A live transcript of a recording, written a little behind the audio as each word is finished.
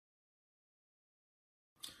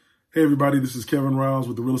Hey everybody, this is Kevin Riles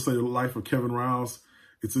with the Real Estate Life of Kevin Riles.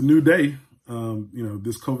 It's a new day.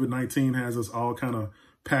 This COVID-19 has us all kind of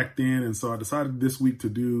packed in. And so I decided this week to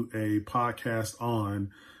do a podcast on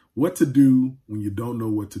what to do when you don't know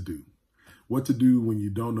what to do. What to do when you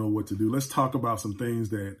don't know what to do. Let's talk about some things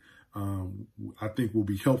that I think will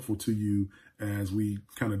be helpful to you as we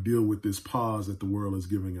kind of deal with this pause that the world is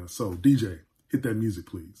giving us. So DJ, hit that music,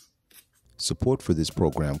 please. Support for this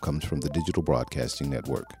program comes from the Digital Broadcasting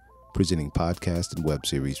Network, presenting podcasts and web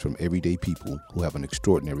series from everyday people who have an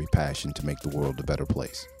extraordinary passion to make the world a better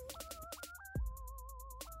place.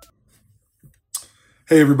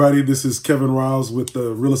 Hey everybody, this is Kevin Riles with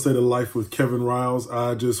the Real Estate of Life with Kevin Riles.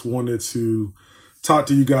 I just wanted to talk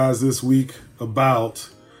to you guys this week about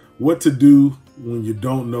what to do when you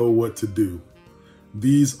don't know what to do.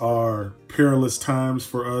 These are perilous times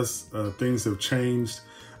for us. Things have changed.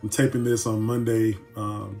 I'm taping this on Monday,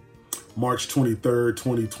 March 23rd,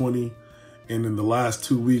 2020. And in the last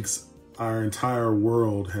 2 weeks, our entire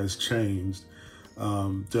world has changed.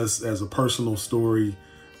 Just as a personal story,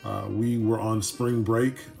 we were on spring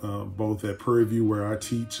break, both at Prairie View where I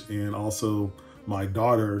teach, and also my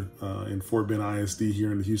daughter in Fort Bend ISD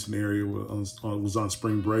here in the Houston area was on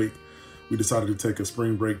spring break. We decided to take a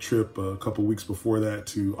spring break trip a couple weeks before that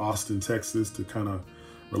to Austin, Texas to kind of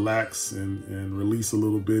relax and release a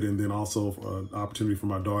little bit. And then also an opportunity for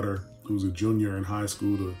my daughter, who's a junior in high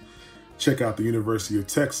school, to check out the University of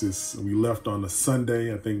Texas. We left on a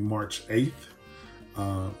Sunday, I think March 8th,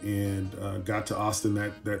 and got to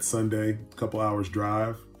Austin that Sunday, a couple hours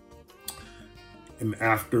drive. And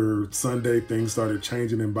after Sunday, things started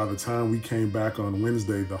changing. And by the time we came back on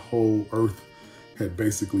Wednesday, the whole earth had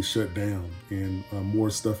basically shut down, and more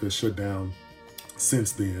stuff has shut down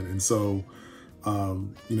since then. And so,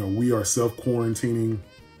 we are self-quarantining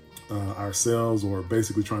ourselves, or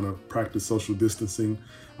basically trying to practice social distancing.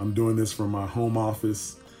 I'm doing this from my home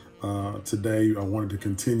office today. I wanted to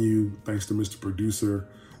continue, thanks to Mr. Producer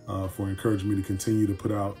for encouraging me to continue to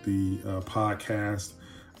put out the podcast.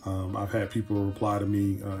 I've had people reply to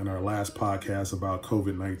me in our last podcast about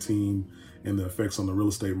COVID-19 and the effects on the real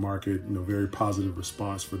estate market, very positive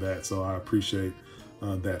response for that. So I appreciate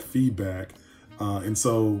that feedback. And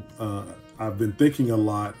so I've been thinking a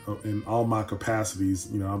lot in all my capacities.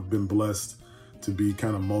 I've been blessed to be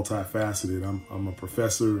kind of multifaceted. I'm a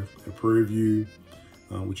professor at Prairie View,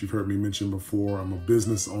 which you've heard me mention before. I'm a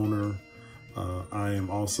business owner. I am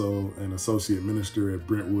also an associate minister at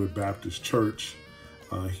Brentwood Baptist Church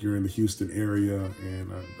here in the Houston area,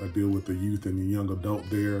 and I deal with the youth and the young adult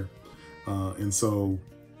there. And so,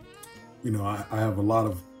 I have a lot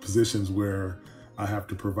of positions where I have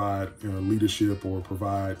to provide leadership or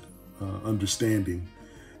provide understanding.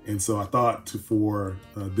 And so I thought for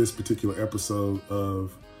this particular episode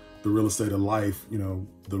of The Real Estate of Life,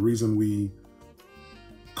 the reason we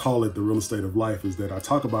call it The Real Estate of Life is that I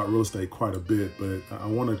talk about real estate quite a bit, but I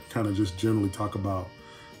want to kind of just generally talk about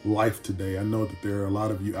life today. I know that there are a lot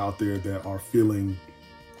of you out there that are feeling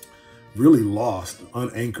really lost,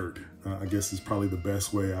 unanchored, I guess is probably the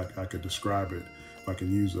best way I could describe it, if I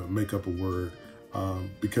can make up a word.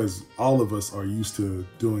 Because all of us are used to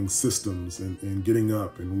doing systems and getting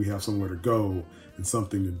up, and we have somewhere to go and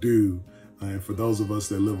something to do. And for those of us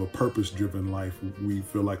that live a purpose-driven life, we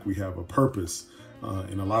feel like we have a purpose.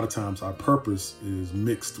 And a lot of times our purpose is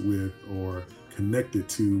mixed with or connected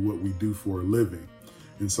to what we do for a living.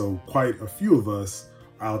 And so quite a few of us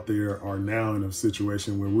out there are now in a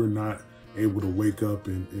situation where we're not able to wake up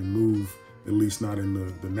and move, at least not in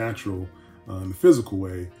the natural, in the physical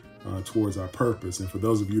way, towards our purpose. And for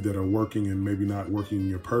those of you that are working and maybe not working in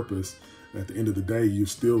your purpose, at the end of the day, you're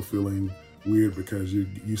still feeling weird because you're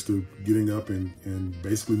used to getting up and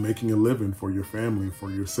basically making a living for your family,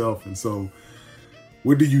 for yourself. And so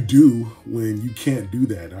what do you do when you can't do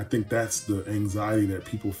that? I think that's the anxiety that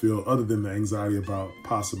people feel, other than the anxiety about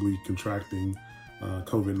possibly contracting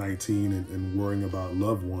COVID-19 and worrying about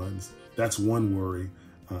loved ones. That's one worry.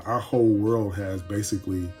 Our whole world has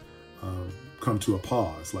basically come to a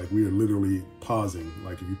pause. Like, we are literally pausing.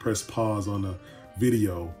 Like, if you press pause on a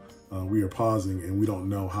video, we are pausing, and we don't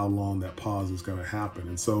know how long that pause is going to happen.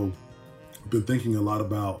 And so I've been thinking a lot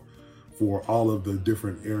about, for all of the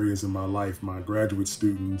different areas in my life, my graduate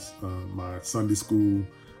students, my Sunday school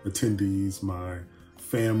attendees, my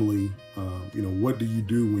family, what do you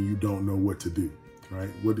do when you don't know what to do,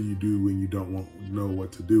 right? What do you do when you don't know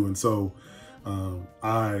what to do? And so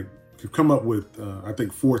I have come up with, I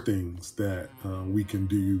think, 4 things that we can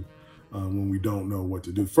do when we don't know what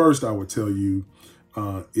to do. First, I would tell you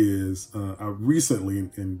is I recently,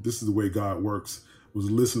 and this is the way God works, was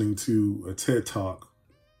listening to a TED Talk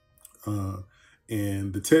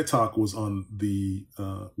And the TED Talk was on the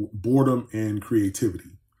boredom and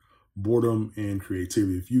creativity. Boredom and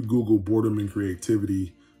creativity. If you Google boredom and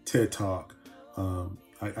creativity TED Talk,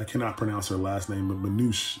 I cannot pronounce her last name, but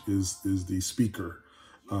Manoush is the speaker.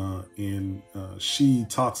 And she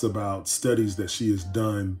talks about studies that she has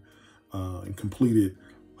done and completed,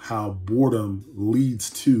 how boredom leads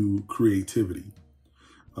to creativity.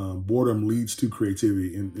 Boredom leads to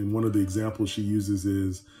creativity. And one of the examples she uses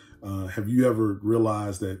is, have you ever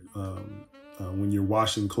realized that when you're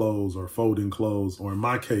washing clothes or folding clothes, or in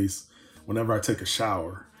my case, whenever I take a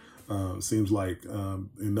shower, it seems like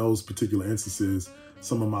in those particular instances,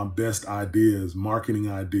 some of my best ideas, marketing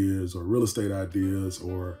ideas or real estate ideas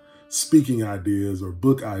or speaking ideas or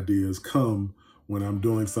book ideas come when I'm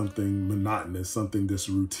doing something monotonous, something that's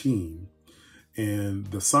routine. And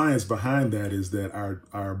the science behind that is that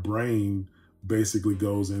our brain basically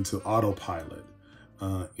goes into autopilot,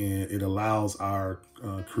 and it allows our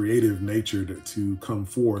creative nature to come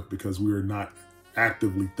forth because we are not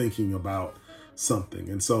actively thinking about something.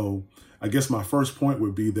 And so I guess my first point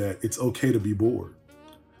would be that it's okay to be bored.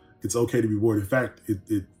 It's okay to be bored. In fact,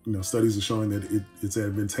 studies are showing that it's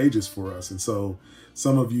advantageous for us. And so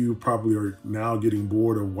some of you probably are now getting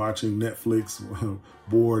bored of watching Netflix,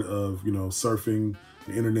 bored of, surfing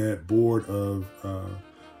the internet, bored of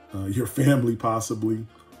your family possibly.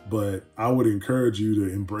 But I would encourage you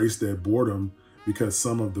to embrace that boredom, because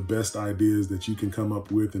some of the best ideas that you can come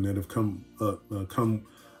up with and that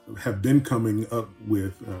have been coming up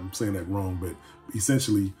with, I'm saying that wrong, but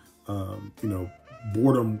essentially,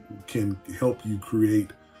 boredom can help you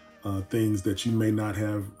create things that you may not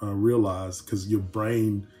have realized, because your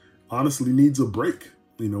brain honestly needs a break.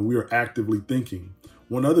 We are actively thinking.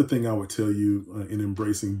 One other thing I would tell you in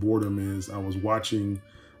embracing boredom is I was watching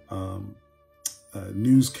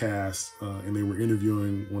newscasts and they were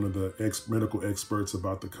interviewing one of the medical experts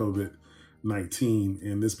about the COVID-19.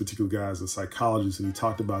 And this particular guy is a psychologist, and he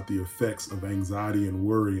talked about the effects of anxiety and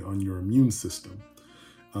worry on your immune system.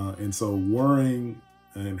 And so worrying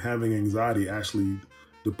and having anxiety actually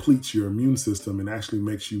depletes your immune system and actually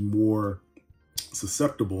makes you more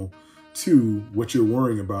susceptible to what you're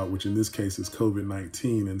worrying about, which in this case is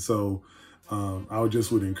COVID-19. And so I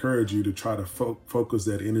would encourage you to try to focus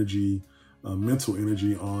that energy, mental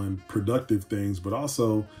energy, on productive things, but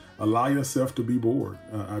also allow yourself to be bored.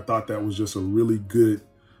 I thought that was just a really good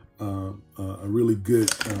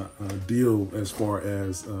deal as far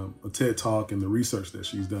as a TED Talk and the research that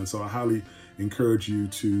she's done. So I highly encourage you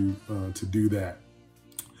to do that.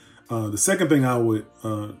 The second thing I would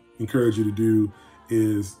encourage you to do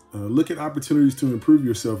is look at opportunities to improve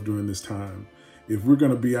yourself during this time. If we're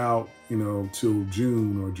going to be out, till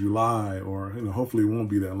June or July, or hopefully it won't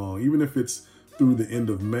be that long, even if it's through the end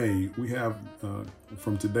of May, we have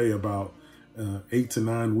from today about 8 to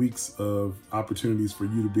 9 weeks of opportunities for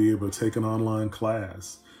you to be able to take an online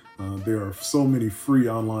class. There are so many free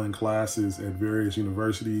online classes at various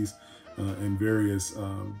universities and various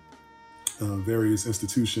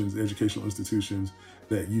institutions, educational institutions,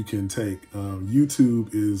 that you can take.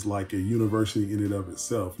 YouTube is like a university in and of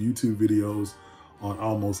itself. YouTube videos on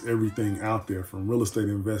almost everything out there, from real estate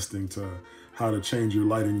investing to how to change your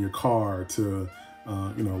light in your car to,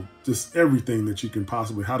 just everything that you can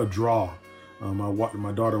possibly, how to draw.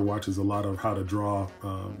 My daughter watches a lot of how to draw,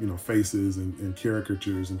 faces and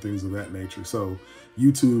caricatures and things of that nature. So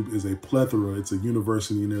YouTube is a plethora. It's a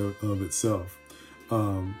university in and of itself.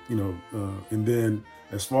 And then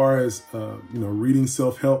as far as, reading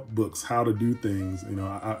self-help books, how to do things,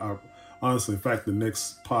 I honestly, in fact, the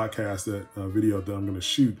next podcast, video that I'm going to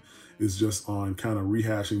shoot is just on kind of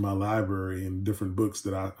rehashing my library and different books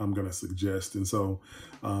that I'm going to suggest. And so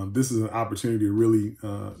this is an opportunity to really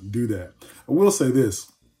do that. I will say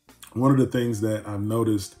this. One of the things that I've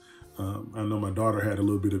noticed, I know my daughter had a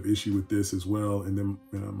little bit of issue with this as well. And then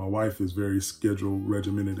my wife is very schedule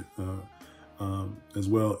regimented as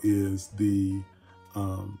well, is the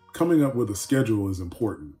coming up with a schedule is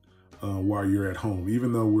important while you're at home.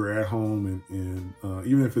 Even though we're at home and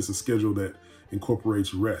even if it's a schedule that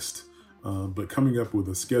incorporates rest, but coming up with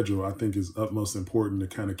a schedule, I think, is utmost important to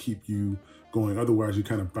kind of keep you going. Otherwise, you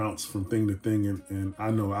kind of bounce from thing to thing. And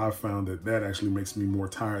I know I've found that actually makes me more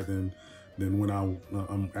tired than when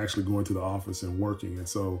I'm actually going to the office and working. And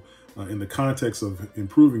so in the context of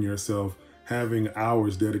improving yourself, having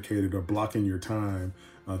hours dedicated or blocking your time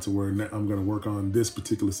to where I'm going to work on this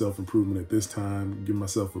particular self-improvement at this time, give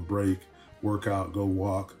myself a break, work out, go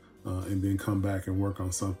walk, and then come back and work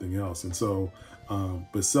on something else. And so,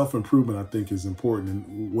 but self-improvement, I think, is important.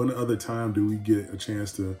 And when other time do we get a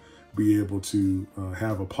chance to be able to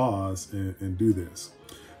have a pause and do this?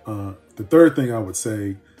 The third thing I would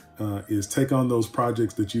say is take on those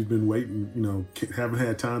projects that you've been waiting, haven't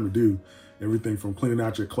had time to do. Everything from cleaning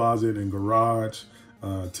out your closet and garage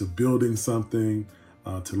to building something,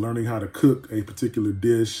 to learning how to cook a particular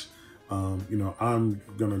dish. I'm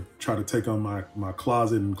gonna try to take on my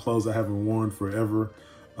closet and clothes I haven't worn forever.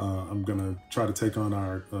 I'm gonna try to take on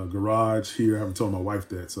our garage here. I haven't told my wife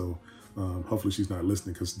that, so hopefully she's not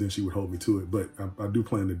listening, because then she would hold me to it. But I do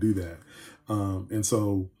plan to do that. And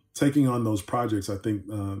so taking on those projects, I think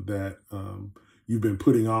that you've been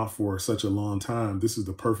putting off for such a long time, this is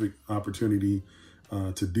the perfect opportunity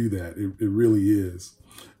to do that. It really is.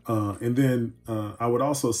 And then I would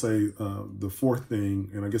also say the fourth thing,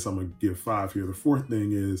 and I guess I'm going to give 5 here. The fourth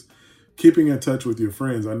thing is keeping in touch with your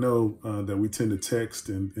friends. I know that we tend to text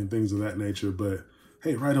and things of that nature, but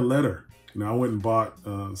hey, write a letter. I went and bought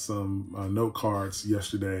some note cards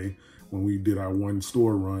yesterday when we did our one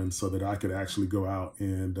store run, so that I could actually go out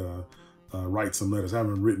and write some letters. I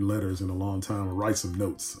haven't written letters in a long time, or write some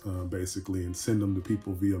notes basically, and send them to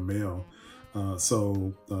people via mail.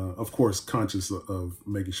 So of course, conscious of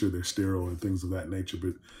making sure they're sterile and things of that nature.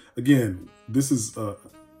 But again, this is, to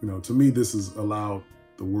me, this has allowed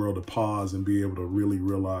the world to pause and be able to really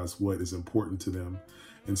realize what is important to them.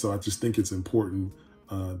 And so I just think it's important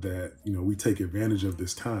that, we take advantage of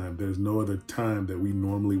this time. There's no other time that we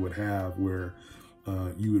normally would have where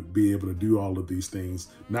you would be able to do all of these things,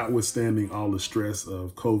 notwithstanding all the stress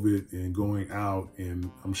of COVID and going out,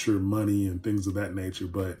 and I'm sure money and things of that nature.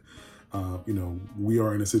 But we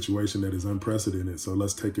are in a situation that is unprecedented, so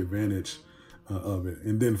let's take advantage of it.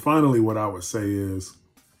 And then finally, what I would say is,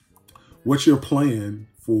 what's your plan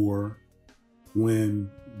for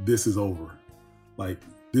when this is over? Like,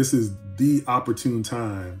 this is the opportune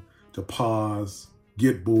time to pause,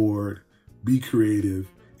 get bored, be creative,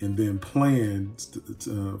 and then plan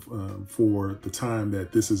for the time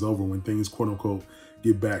that this is over, when things, quote unquote,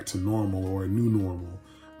 get back to normal or a new normal.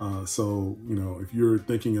 So, if you're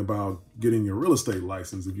thinking about getting your real estate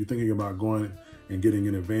license, if you're thinking about going and getting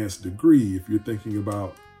an advanced degree, if you're thinking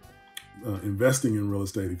about investing in real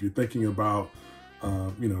estate, if you're thinking about,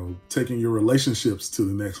 taking your relationships to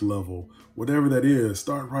the next level, whatever that is,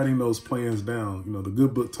 start writing those plans down. The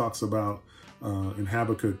good book talks about, in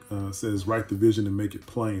Habakkuk says, write the vision and make it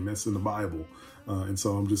plain. That's in the Bible. And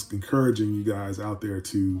so I'm just encouraging you guys out there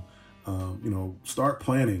to start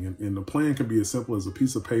planning, and the plan can be as simple as a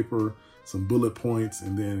piece of paper, some bullet points,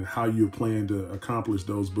 and then how you plan to accomplish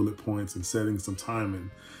those bullet points, and setting some time.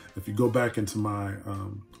 And if you go back into my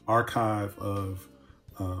archive of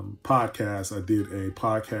podcasts, I did a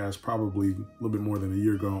podcast probably a little bit more than a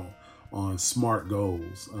year ago on SMART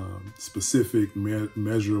goals, specific,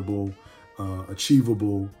 measurable,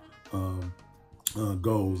 achievable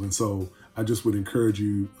goals. And so I just would encourage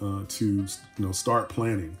you to start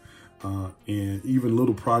planning. And even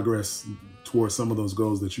little progress towards some of those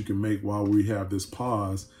goals that you can make while we have this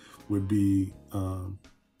pause would be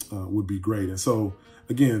great. And so,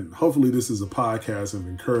 again, hopefully this is a podcast of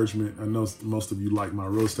encouragement. I know most of you like my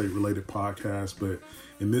real estate related podcast, but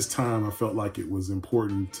in this time, I felt like it was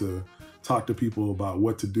important to talk to people about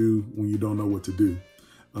what to do when you don't know what to do.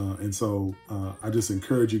 And so I just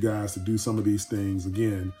encourage you guys to do some of these things.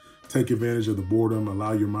 Again, take advantage of the boredom,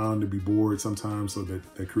 allow your mind to be bored sometimes so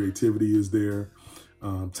that creativity is there.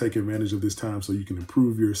 Take advantage of this time so you can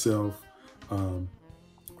improve yourself.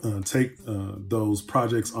 Take those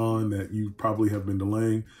projects on that you probably have been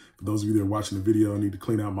delaying. For those of you that are watching the video, I need to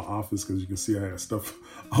clean out my office because you can see I have stuff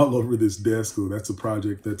all over this desk. So that's a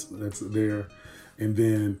project that's there. And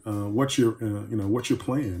then what's your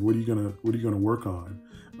plan? What are you gonna work on?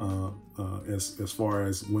 As far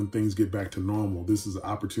as when things get back to normal, this is an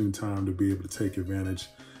opportune time to be able to take advantage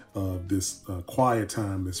of this quiet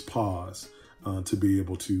time, this pause, to be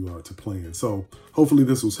able to plan. So hopefully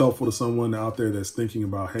this was helpful to someone out there that's thinking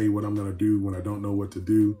about, hey, what I'm going to do when I don't know what to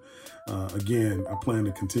do. Again, I plan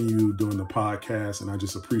to continue doing the podcast, and I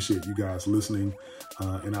just appreciate you guys listening.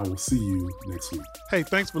 And I will see you next week. Hey,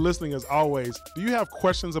 thanks for listening as always. Do you have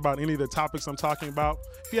questions about any of the topics I'm talking about?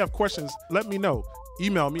 If you have questions, let me know.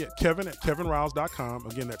 Email me at kevin@kevinrouse.com.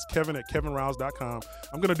 Again, that's kevin@kevinrouse.com.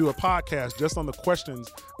 I'm going to do a podcast just on the questions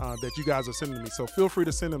that you guys are sending me. So feel free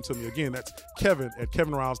to send them to me. Again, that's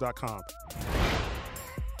kevin@kevinrouse.com.